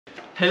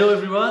Hello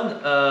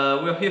everyone,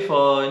 we're here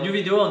for a new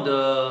video on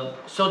the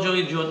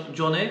surgery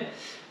journey.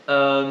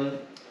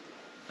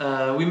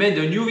 We made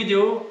a new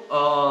video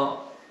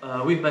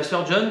with my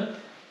surgeon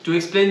to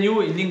explain you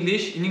in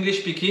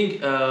English speaking,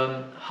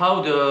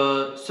 how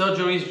the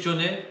surgeries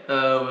journey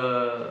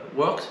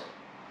works.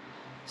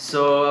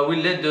 So I will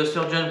let the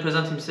surgeon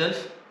present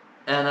himself,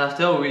 and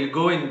after we will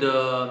go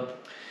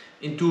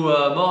into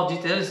more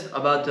details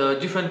about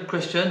different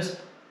questions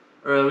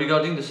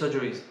regarding the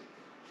surgeries.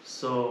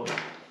 So.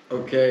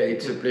 Okay,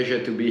 it's a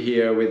pleasure to be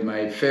here with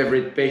my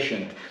favorite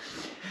patient.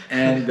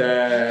 And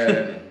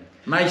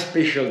my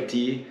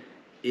specialty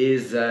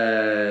is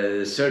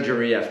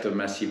surgery after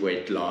massive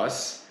weight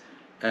loss.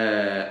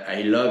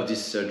 I love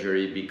this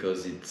surgery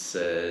because it's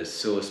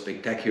so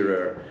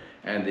spectacular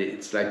and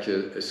it's like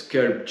a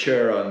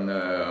sculpture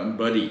on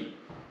body.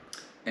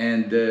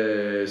 And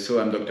so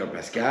I'm Dr.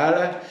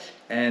 Pascal,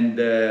 and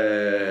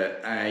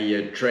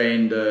I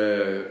trained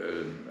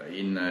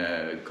in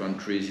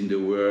countries in the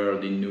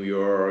world, in New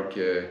York,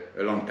 a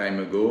long time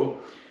ago.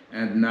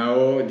 And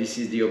now this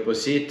is the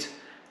opposite.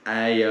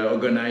 I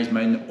organize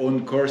my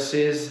own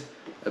courses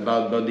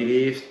about body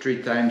lift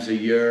 3 times a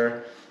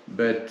year,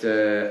 but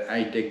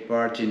I take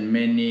part in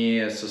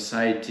many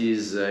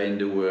societies in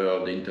the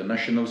world,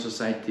 international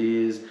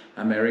societies,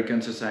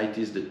 American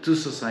societies, the 2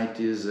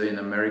 societies in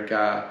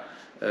America,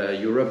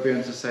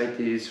 European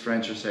societies,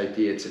 French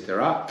society,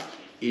 etc.,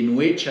 in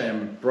which I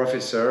am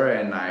professor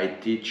and I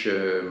teach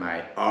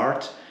my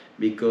art,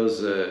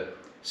 because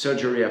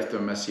surgery after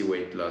massive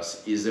weight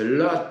loss is a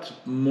lot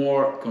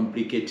more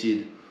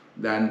complicated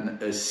than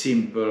a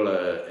simple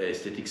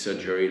aesthetic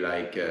surgery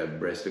like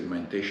breast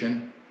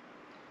augmentation.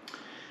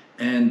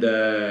 And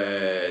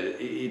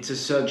it's a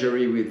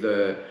surgery with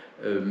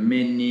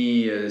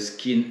many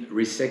skin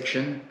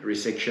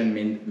resection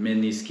means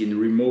many skin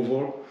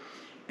removal,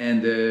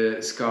 and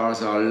the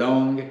scars are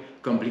long,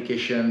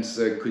 complications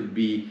could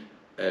be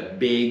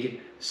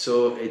big,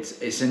 so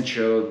it's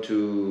essential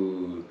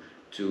to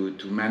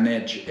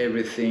manage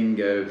everything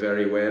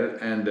very well.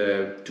 And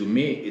to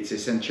me, it's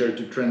essential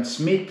to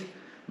transmit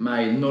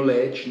my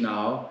knowledge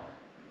now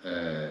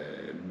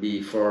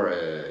before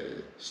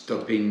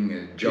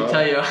stopping job,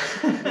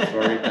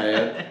 before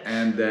retired,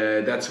 and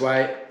that's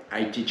why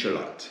I teach a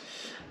lot.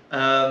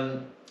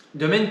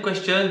 The main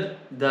question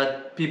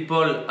that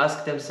people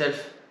ask themselves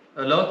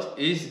a lot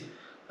is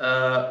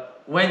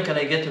when can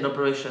I get an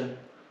operation?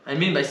 I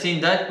mean, by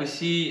saying that, we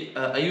see,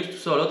 I used to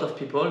see a lot of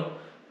people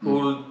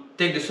who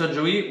take the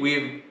surgery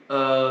with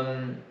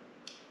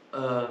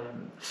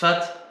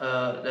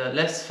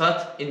less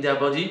fat in their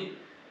body,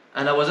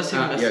 and I was asking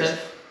myself, yes,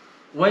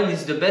 when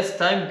is the best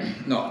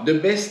time? No, the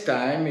best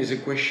time is a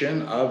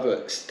question of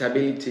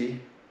stability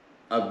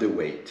of the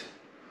weight.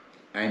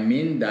 I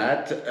mean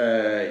that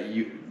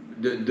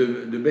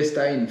the best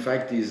time, in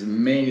fact, is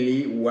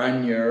mainly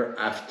 1 year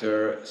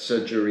after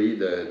surgery,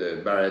 the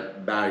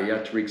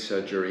bariatric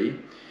surgery.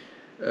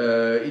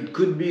 It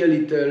could be a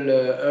little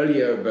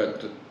earlier,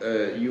 but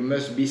you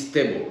must be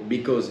stable,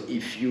 because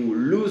if you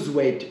lose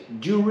weight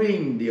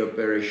during the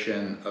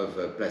operation of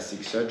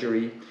plastic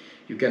surgery,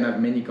 you can have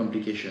many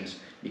complications,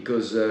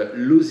 because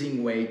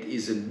losing weight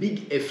is a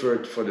big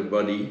effort for the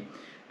body,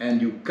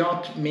 and you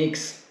can't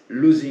mix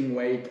losing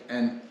weight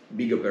and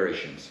big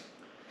operations.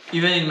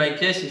 Even in my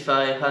case, if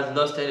I had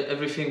lost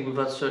everything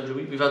without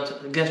surgery,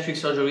 without gastric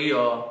surgery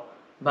or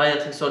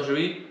bariatric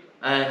surgery,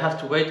 I have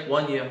to wait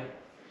 1 year.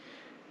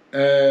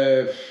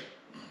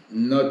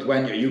 Not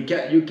 1 year.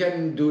 You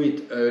can do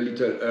it a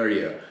little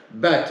earlier.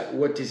 But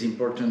what is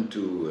important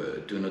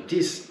to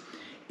notice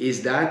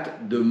is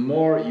that the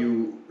more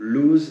you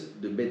lose,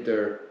 the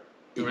better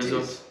it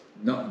is.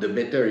 No, the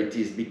better it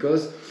is,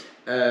 because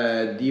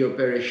the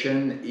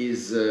operation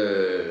is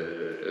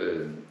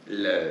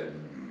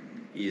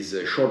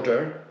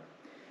shorter.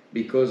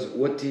 Because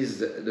what is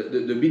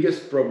the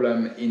biggest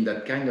problem in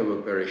that kind of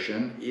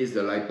operation is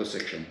the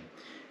liposuction.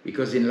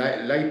 Because in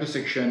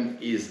liposuction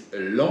is a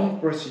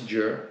long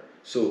procedure,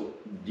 so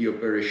the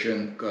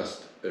operation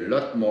costs a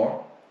lot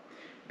more.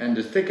 And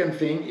the second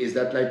thing is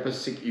that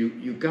liposuction,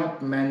 you can't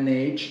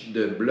manage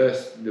the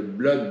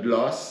blood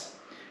loss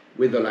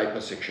with the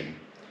liposuction,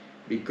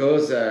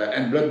 because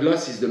and blood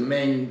loss is the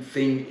main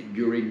thing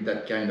during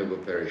that kind of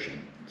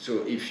operation.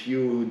 So if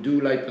you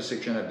do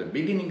liposuction at the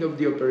beginning of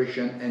the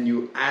operation and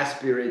you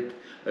aspirate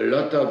a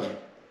lot of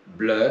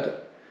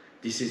blood,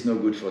 this is no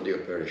good for the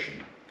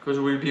operation. Because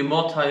we will be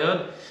more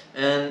tired.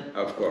 And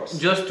of course,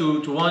 just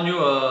to warn you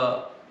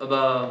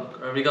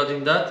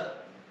regarding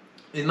that,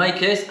 in my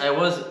case, I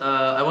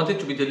wanted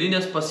to be the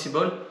leanest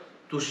possible,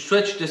 to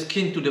stretch the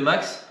skin to the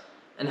max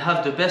and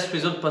have the best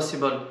result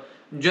possible.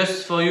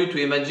 Just for you to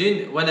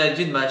imagine, when I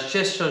did my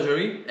chest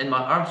surgery and my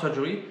arm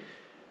surgery,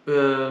 we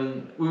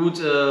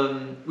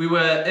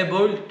were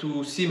able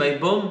to see my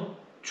bone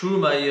through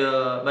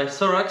my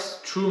thorax,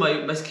 through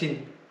my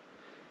skin.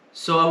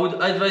 So I would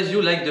advise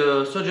you, like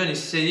the surgeon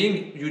is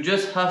saying, you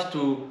just have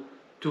to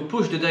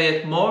push the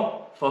diet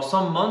more for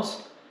some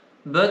months,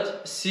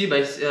 but see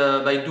by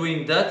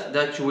doing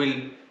that you will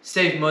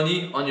save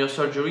money on your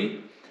surgery.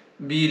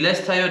 be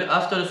less tired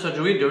after the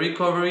surgery, the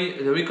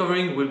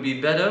recovering will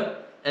be better,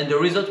 and the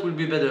result will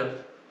be better.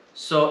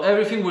 So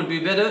everything will be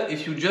better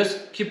if you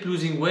just keep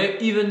losing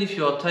weight, even if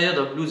you are tired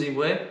of losing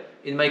weight.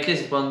 In my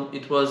case,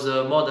 it was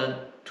more than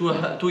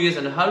 2 years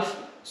and a half,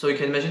 so you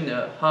can imagine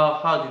how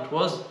hard it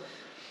was.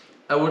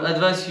 I would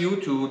advise you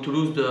to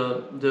lose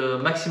the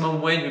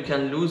maximum weight you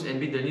can lose and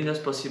be the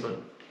leanest possible.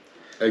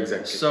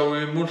 Exactly. So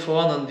we move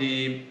forward on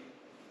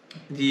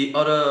the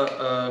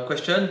other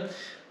question.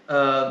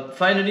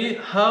 Finally,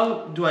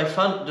 how do I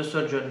find the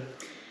surgeon?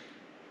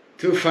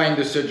 To find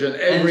the surgeon,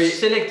 And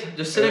select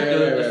the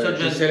surgeon.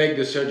 To select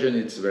the surgeon,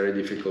 it's very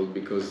difficult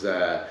because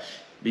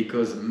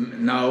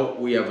now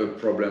we have a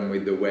problem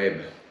with the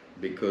web,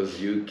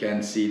 because you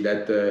can see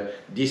that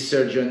this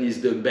surgeon is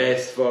the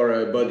best for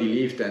a body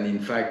lift, and in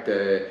fact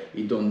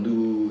he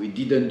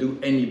didn't do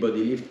any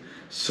body lift.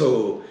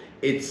 So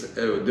it's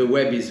the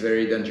web is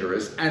very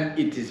dangerous, and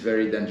it is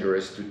very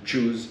dangerous to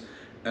choose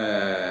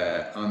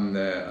on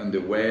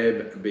the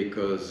web,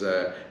 because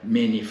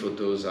many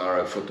photos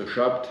are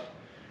photoshopped.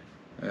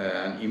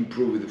 And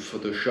improve with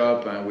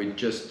Photoshop, and we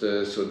just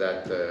so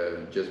that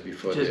just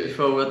before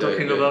we're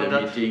talking about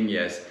the meeting,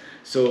 yes.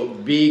 So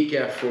be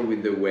careful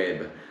with the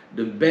web.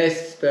 The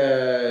best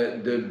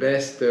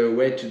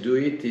way to do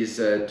it is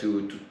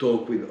to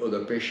talk with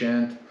other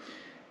patients,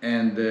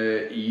 and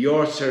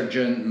your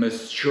surgeon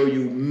must show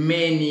you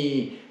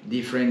many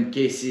different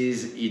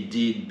cases he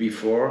did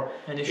before.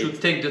 And you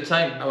should take the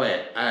time.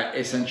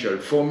 Essential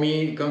for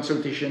me.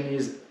 Consultation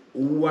is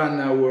 1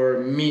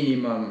 hour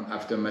minimum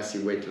after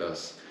massive weight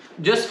loss.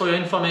 Just for your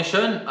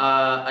information,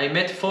 I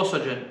met 4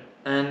 surgeons,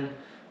 and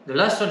the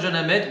last surgeon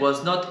I met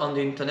was not on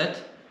the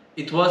internet.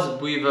 It was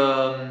with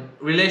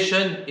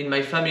relation in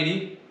my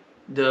family,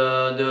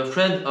 the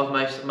friend of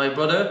my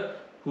brother,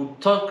 who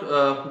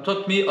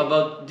talked me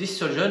about this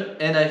surgeon,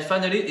 and it's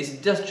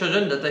that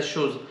surgeon that I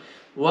chose.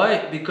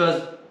 Why? Because,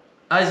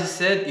 as he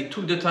said, it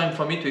took the time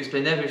for me to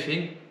explain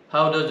everything,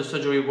 how does the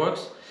surgery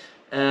works,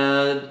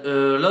 and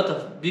a lot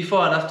of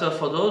before and after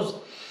photos,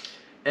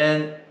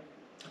 and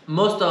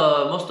most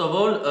of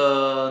all,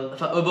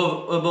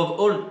 above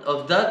all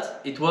of that,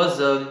 it was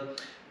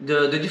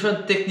the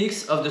different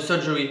techniques of the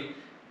surgery.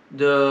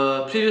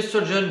 The previous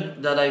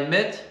surgeon that I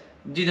met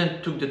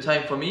didn't took the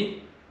time for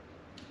me.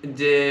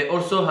 They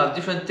also have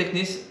different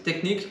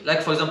techniques,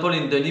 like for example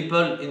in the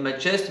nipple in my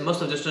chest,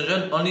 most of the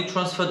surgeons only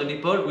transfer the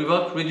nipple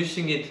without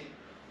reducing it.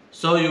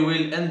 So you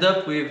will end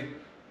up with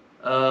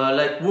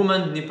like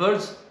woman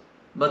nipples,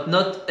 but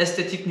not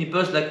aesthetic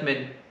nipples like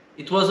men.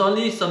 It was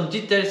only some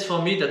details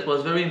for me that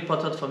was very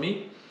important for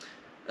me,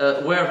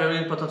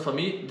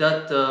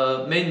 that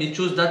made me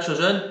choose that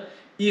surgeon,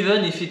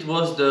 even if it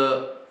was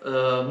the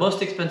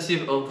most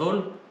expensive of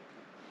all.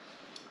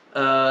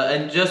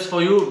 And just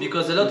for you,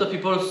 because a lot of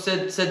people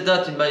said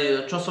that in my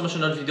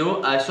transformational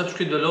video, I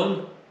subscribed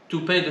alone to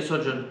pay the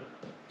surgeon.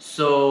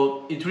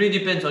 So it really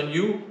depends on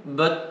you,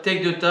 but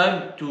take the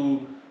time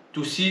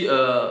to see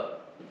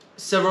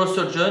several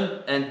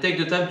surgeons, and take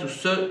the time to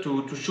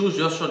choose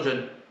your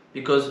surgeon,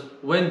 because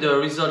when the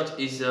result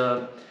is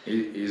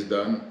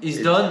done,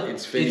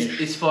 it's finished.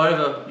 It's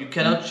forever. You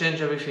cannot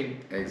change everything.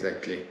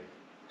 Exactly.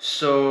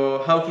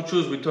 So how to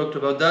choose? We talked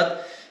about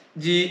that.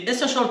 The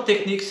essential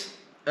techniques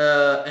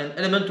and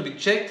element to be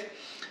checked.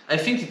 I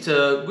think it's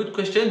a good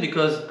question,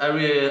 because I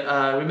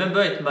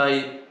remember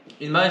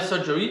in my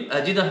surgery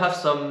I didn't have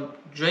some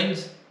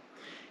drains.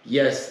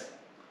 Yes,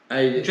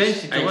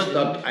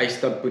 I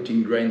stopped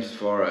putting drains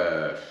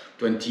for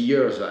 20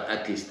 years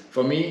at least.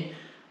 For me,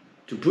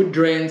 to put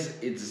drains,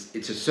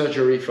 it's a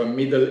surgery for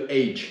middle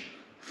age.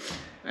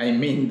 I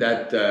mean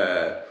that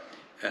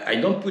I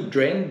don't put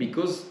drain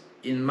because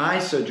in my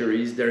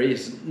surgeries there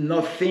is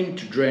nothing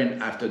to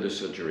drain after the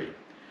surgery.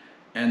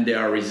 And there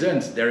are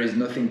reasons. There is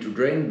nothing to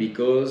drain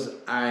because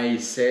I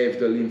save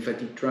the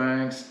lymphatic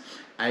tracts.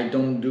 I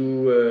don't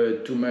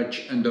do too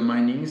much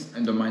underminings.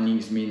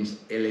 Underminings means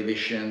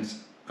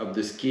elevations of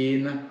the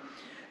skin.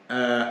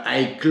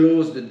 I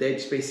close the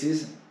dead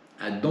spaces.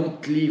 I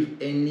don't leave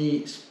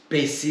any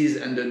spaces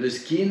under the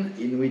skin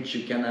in which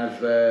you can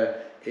have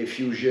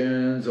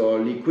effusions or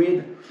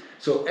liquid.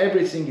 So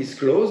everything is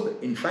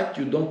closed. In fact,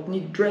 you don't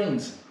need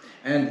drains.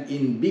 And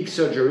in big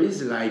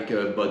surgeries like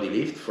body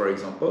lift, for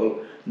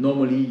example,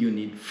 normally you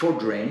need 4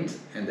 drains,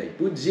 and I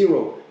put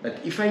 0. But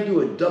if I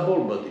do a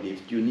double body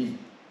lift, you need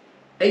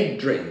 8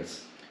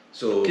 drains.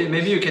 So okay,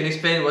 maybe you can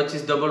explain what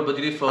is double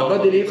body lift for. A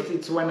body lift,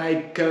 it's when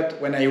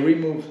I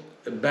remove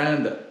a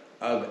band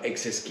of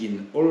excess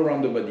skin all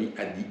around the body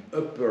at the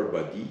upper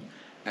body,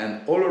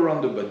 and all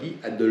around the body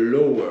at the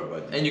lower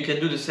body. And you can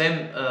do the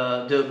same,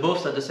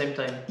 both at the same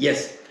time.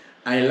 Yes.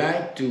 I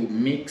like to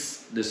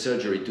mix the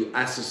surgery, to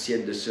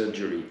associate the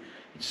surgery.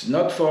 It's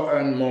not for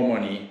earn more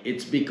money.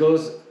 It's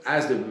because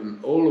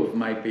all of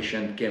my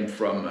patients came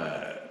from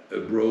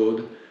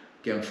abroad,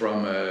 came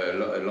from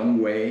a long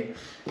way.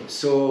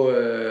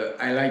 So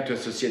I like to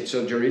associate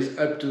surgeries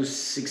up to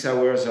 6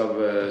 hours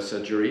of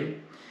surgery.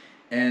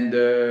 And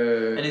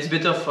it's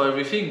better for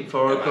everything,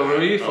 for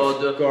recovery, for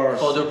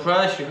the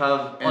price. You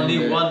have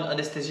only one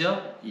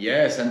anesthesia.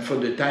 Yes, and for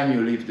the time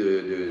you leave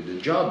the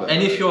job.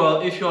 And if you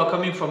are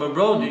coming from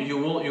abroad, you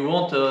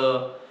won't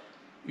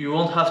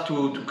have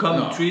to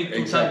come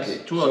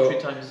two or three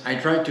times. I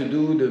try to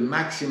do the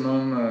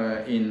maximum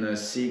in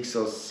 6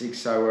 or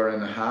 6 hours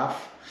and a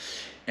half,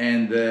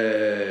 and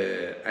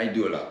I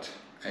do a lot.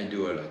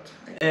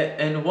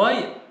 And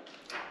why?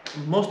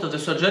 Most of the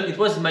surgeon, it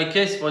was my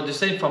case, for the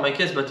same for my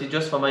case, but it's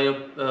just for my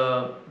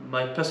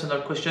my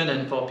personal question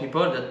and for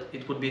people that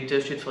it would be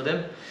interested for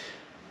them.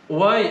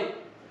 Why,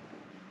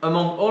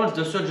 among all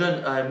the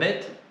surgeons I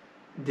met,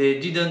 they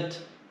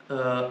didn't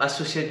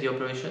associate the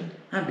operation?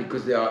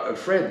 Because they are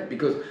afraid.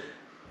 Because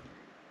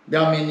there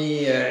are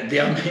many.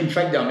 In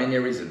fact, there are many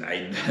reasons.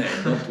 I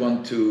don't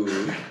want to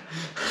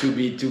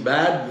be too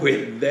bad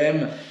with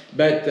them.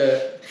 But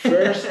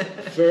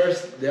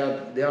first,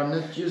 they are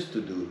not used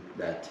to do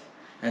that.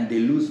 And they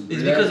lose blood.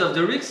 It's because of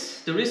the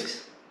risks?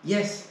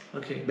 Yes.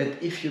 Okay.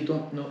 But if you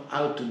don't know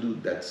how to do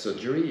that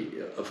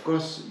surgery, of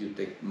course you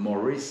take more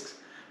risks.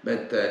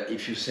 But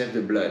if you save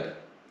the blood,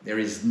 there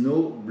is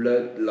no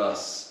blood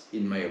loss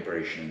in my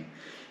operation.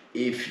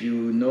 If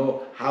you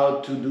know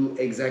how to do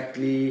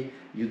exactly,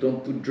 you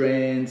don't put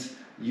drains,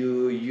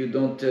 you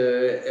don't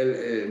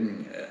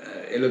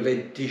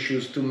elevate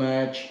tissues too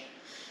much.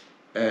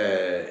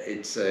 At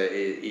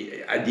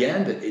the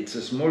end, it's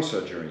a small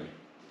surgery.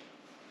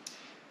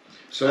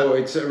 So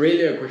it's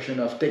really a question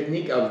of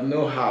technique, of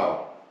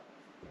know-how.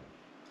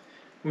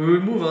 We will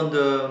move on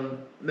the,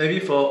 maybe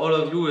for all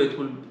of you,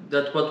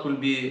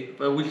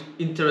 will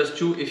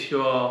interest you if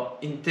you are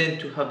intend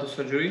to have the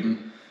surgery.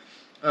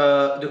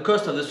 The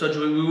cost of the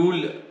surgery, we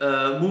will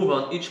move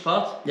on each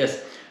part.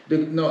 Yes,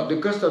 the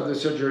cost of the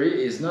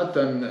surgery is not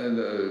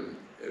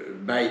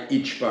by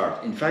each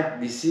part. In fact,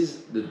 this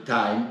is the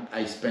time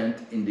I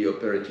spent in the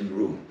operating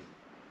room.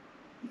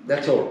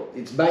 That's all.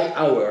 It's by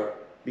hour.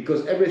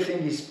 Because everything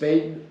is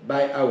paid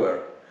by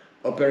hour.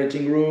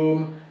 Operating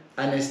room,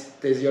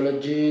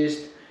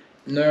 anesthesiologist,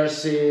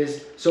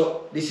 nurses.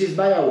 So this is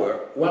by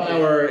hour. 1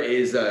 hour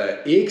is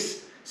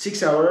X,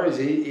 6 hours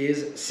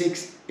is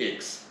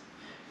 6X.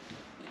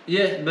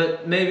 Yes,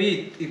 but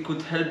maybe it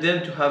could help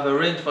them to have a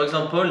range. For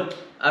example,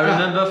 I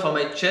remember for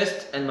my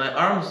chest and my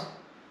arms,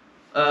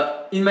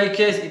 in my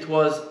case it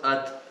was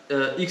at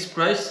X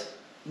price.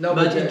 No,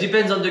 but it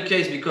depends on the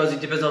case, because it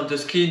depends on the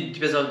skin, it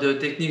depends on the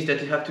techniques that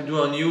you have to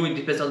do on you, it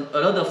depends on a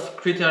lot of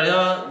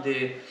criteria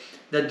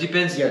that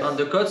depends on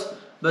the cost.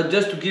 But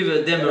just to give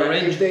them a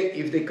range.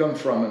 If they come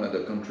from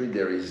another country,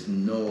 there is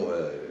no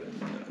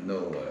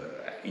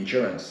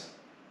insurance.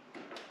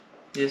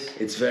 Yes.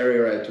 It's very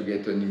rare to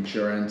get an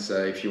insurance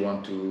if you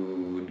want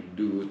to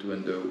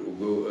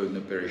undergo an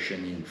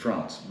operation in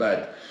France.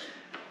 But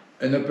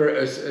a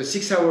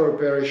 6-hour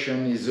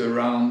operation is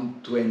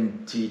around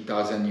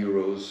 20,000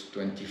 euros,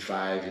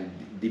 25.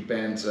 It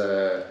depends.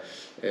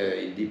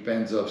 It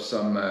depends of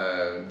some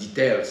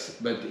details,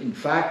 but in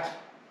fact,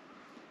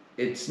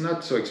 it's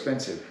not so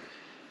expensive.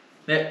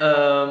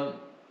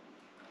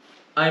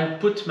 I'm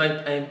putting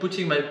my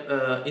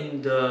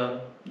in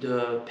the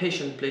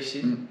patient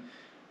places.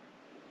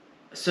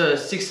 So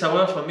 6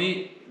 hours for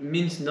me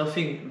means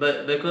nothing,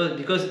 but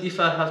because if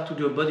I have to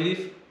do a body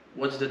lift,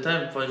 what's the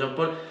time, for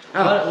example?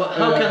 What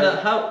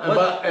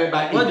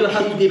do I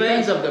have to pay? It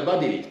depends on the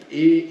body lift.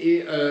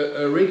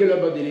 A regular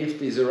body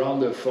lift is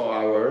around 4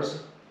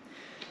 hours.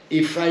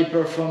 If I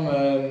perform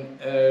a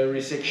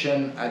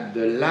resection at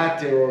the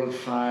lateral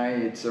thigh,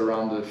 it's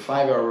around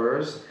 5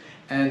 hours.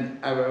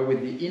 And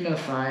with the inner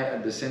thigh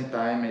at the same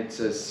time, it's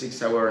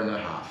 6 hours and a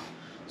half.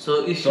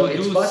 So it's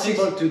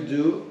possible to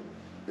do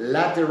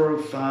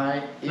lateral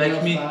thigh, inner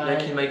thigh,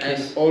 like in my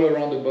case, and all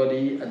around the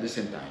body at the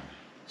same time.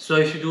 So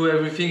if you do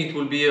everything, it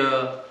will be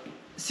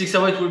 6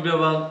 hours. It will be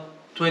around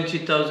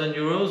 20,000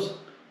 euros.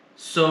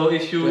 So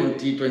if you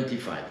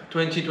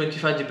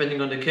 20-25,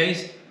 depending on the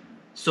case.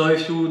 So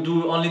if you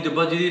do only the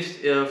body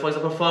lift, for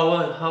example, 4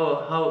 hours,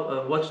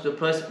 what's the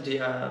price?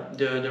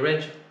 The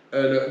range?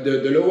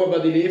 The lower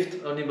body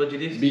lift. Only body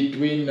lift.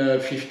 Between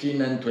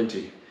 15 and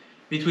 20.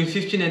 Between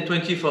 15 and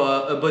 20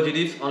 for a body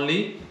lift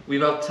only,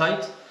 without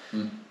tight.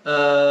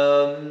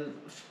 The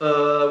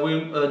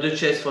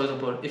chest, for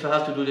example, if I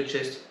have to do the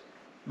chest.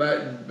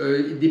 But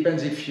it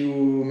depends if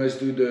you must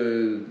do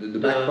the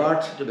back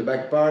part. The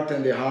back part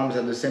and the arms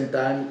at the same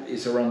time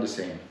is around the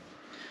same.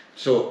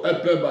 So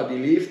upper body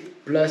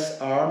lift plus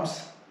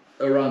arms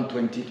around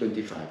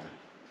 20-25.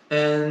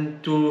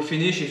 And to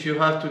finish, if you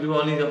have to do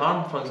only the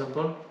arm, for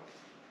example?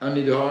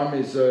 Only the arm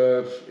is,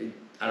 it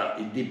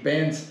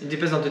depends. It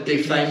depends on the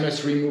technique. If I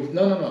must remove,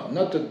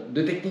 not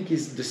the technique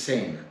is the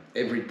same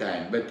every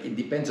time, but it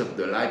depends of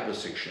the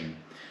liposuction.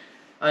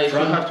 If you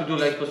have to do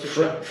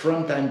liposuction.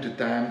 From time to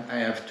time, I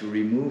have to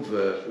remove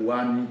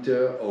 1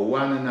 liter or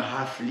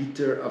 1.5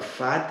 liter of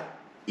fat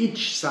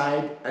each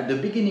side at the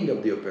beginning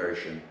of the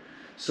operation.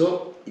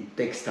 So it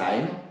takes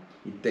time.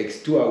 It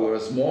takes 2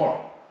 hours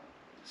more.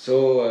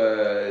 So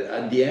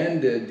at the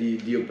end,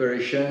 the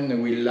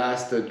operation will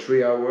last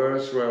 3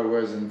 hours, 3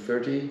 hours and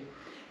 30.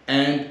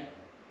 and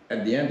at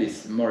the end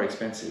it's more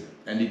expensive,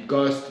 and it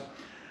costs.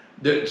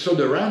 So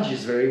the range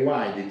is very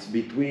wide. It's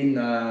between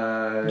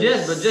yes,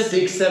 but just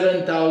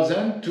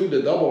 6,000-7,000 to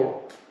the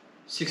double.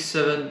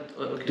 6,000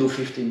 okay. To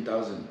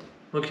 15,000.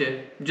 Okay,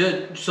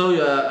 just so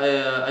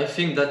I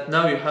think that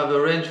now you have a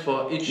range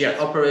for each yes.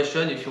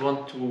 operation if you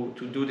want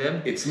to do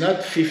them. It's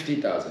not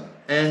 50,000.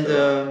 And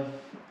so.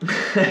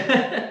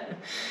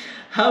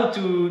 How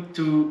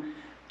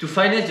to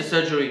finance the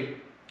surgery?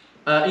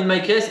 In my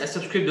case, I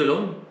subscribed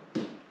alone.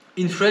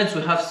 In France,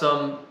 we have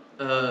some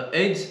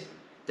aids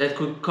that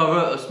could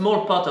cover a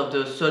small part of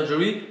the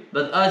surgery,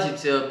 but as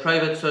it's a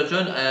private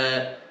surgeon,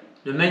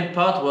 the main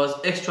part was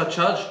extra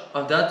charge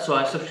of that, so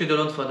I subscribed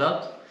alone for that.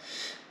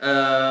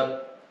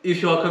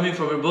 If you are coming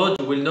from abroad,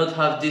 you will not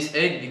have this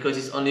aid because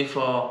it's only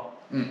for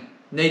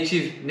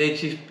native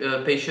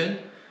patient.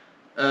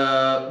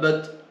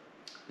 But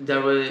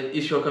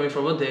if you are coming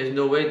from abroad, there is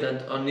no way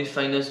that only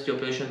finance the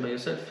operation by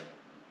yourself.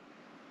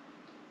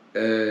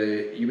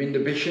 You mean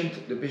the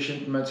patient? The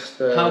patient must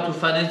how to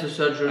finance the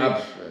surgery?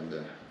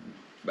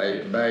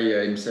 By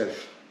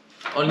himself.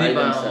 Only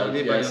by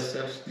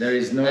yourself. There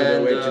is no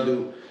other way to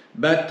do.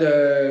 But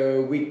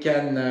we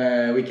can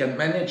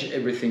manage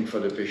everything for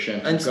the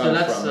patient. And it's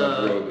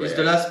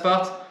the last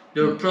part,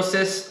 the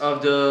process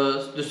of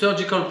the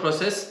surgical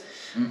process.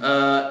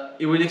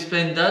 It will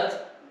explain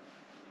that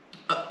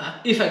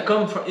if I'm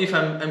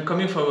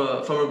coming from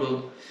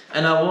abroad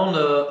and I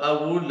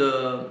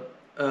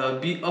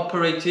would be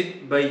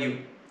operated by you.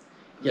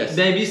 Yes.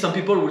 Maybe some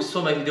people will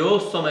saw my video,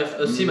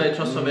 see my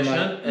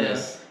transformation,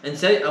 and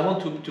say I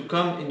want to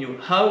come in you.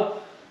 How?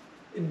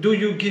 Do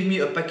you give me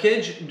a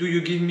package? Do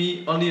you give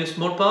me only a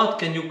small part?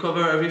 Can you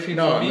cover everything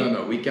for me?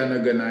 No. We can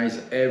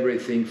organize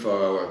everything for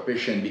our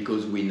patient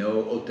because we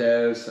know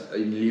hotels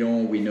in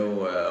Lyon. We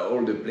know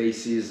all the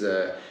places.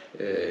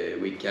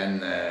 We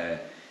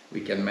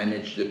can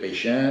manage the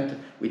patient.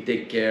 We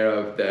take care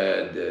of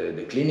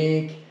the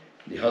clinic,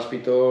 the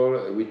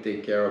hospital. We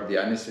take care of the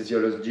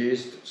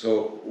anesthesiologist.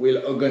 So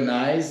we'll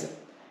organize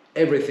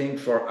everything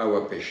for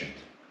our patient,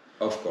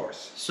 of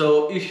course.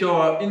 So if you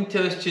are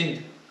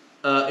interested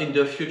in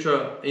the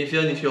future,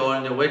 even if you are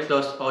in a weight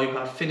loss or you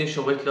have finished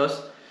your weight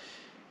loss,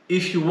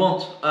 if you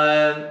want,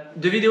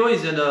 the video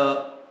is an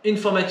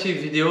informative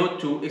video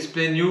to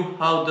explain you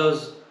how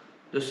does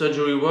the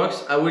surgery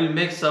works. I will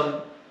make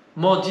some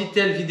more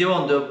detailed video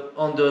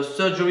on the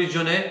surgery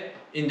journey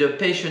in the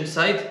patient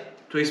side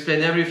to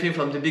explain everything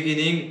from the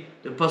beginning,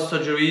 the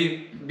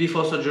post-surgery,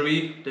 before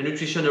surgery, the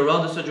nutrition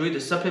around the surgery,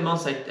 the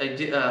supplements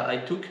I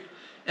took.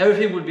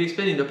 Everything will be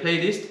explained in the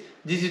playlist.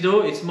 This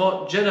video is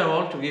more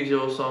general to give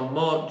you some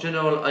more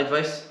general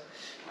advice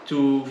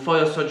for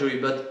your surgery.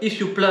 But if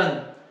you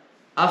plan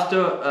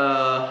after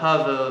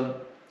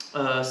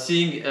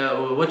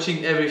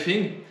watching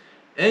everything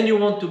and you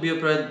want to be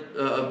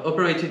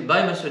operated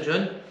by my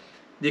surgeon,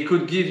 they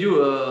could give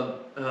you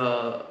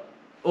a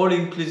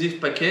all-inclusive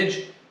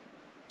package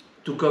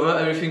to cover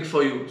everything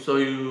for you. So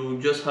you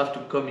just have to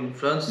come in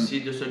France, see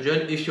the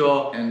surgeon. If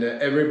you're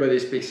everybody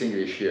speaks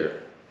English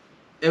here.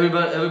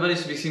 Everybody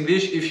speaks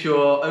English. If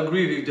you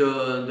agree with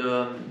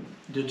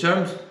the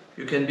terms,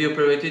 you can be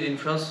operated in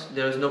France.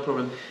 There is no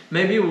problem.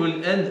 Maybe we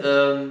will end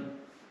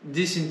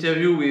this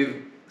interview with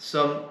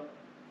some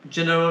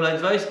general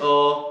advice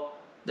or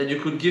that you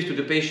could give to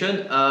the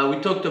patient. We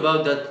talked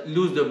about that: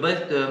 lose the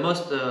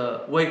most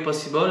weight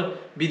possible,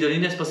 be the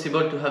leanest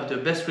possible to have the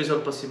best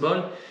result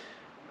possible.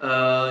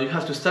 You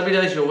have to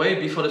stabilize your weight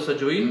before the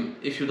surgery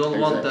if you don't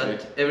want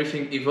that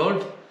everything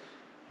evolve.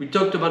 We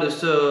talked about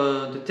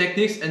the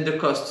techniques and the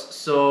costs.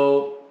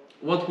 So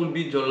what will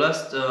be the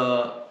last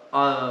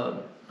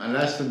my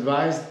last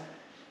advice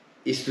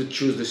is to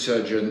choose the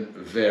surgeon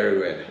very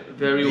well.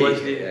 Very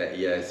wisely.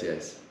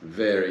 Yes.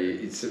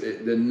 Very. It's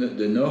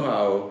the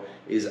know-how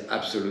is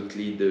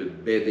absolutely the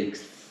basic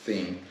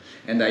thing.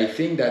 And I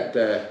think that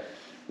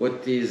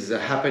what is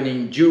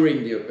happening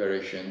during the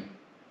operation,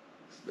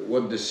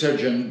 what the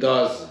surgeon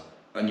does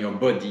on your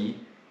body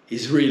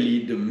is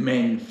really the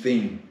main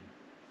thing.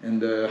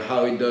 And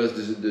how it does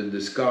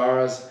the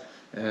scars.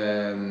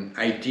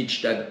 I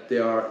teach that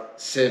there are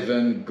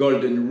 7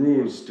 golden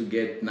rules to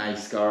get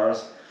nice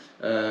scars.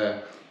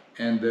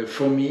 And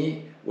for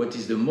me, what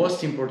is the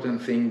most important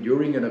thing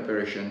during an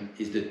operation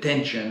is the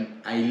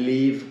tension I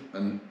leave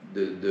on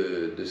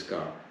the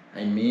scar.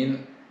 I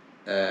mean,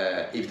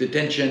 if the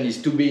tension is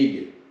too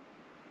big,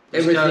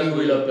 everything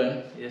will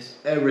open. Yes.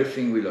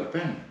 Everything will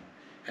open.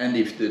 And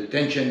if the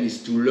tension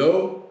is too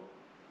low,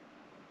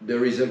 the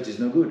result is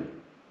no good.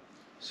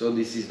 So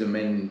this is the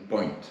main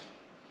point,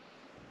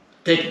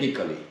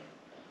 technically.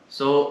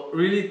 So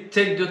really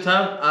take the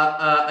time.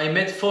 I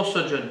met 4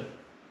 surgeons,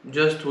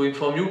 just to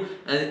inform you,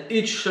 and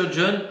each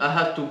surgeon I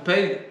had to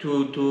pay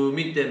to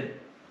meet them.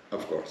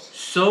 Of course.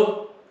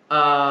 So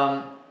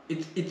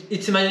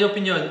it's my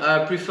opinion.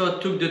 I prefer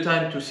took the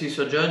time to see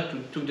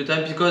surgeon, took the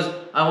time because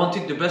I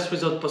wanted the best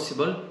result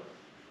possible.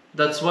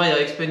 That's why I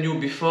explained you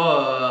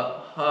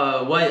before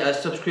why I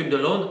subscribed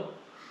alone.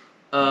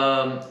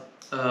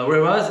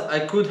 Whereas I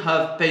could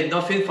have paid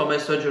nothing for my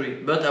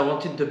surgery, but I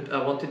wanted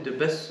the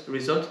best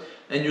result,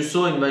 and you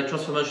saw in my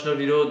transformational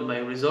video my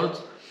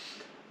result.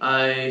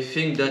 I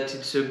think that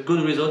it's a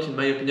good result in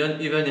my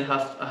opinion, even if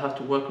I have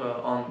to work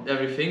on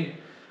everything,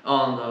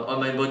 on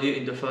my body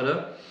in the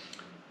further.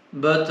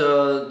 But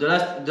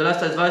the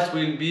last advice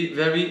will be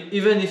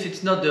even if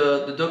it's not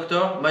the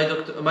doctor,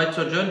 my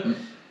surgeon,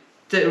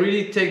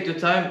 really take the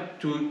time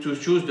to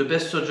choose the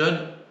best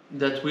surgeon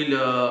that will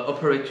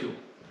operate you.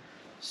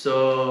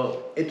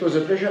 So it was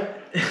a pleasure.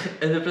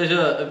 And a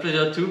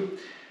pleasure too.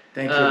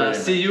 Thank you very much.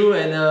 See you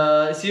in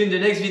the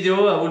next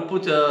video. I will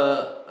put,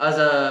 as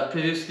I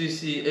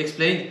previously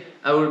explained,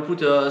 I will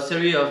put a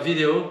series of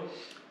video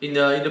in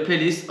the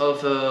playlist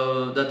of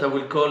that I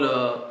will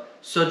call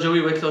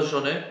Surgery Weight Loss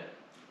Journey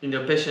in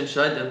the patient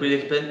side that will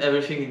explain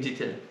everything in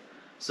detail.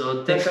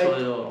 So thanks for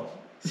your.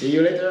 See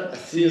you later.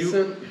 See you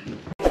soon.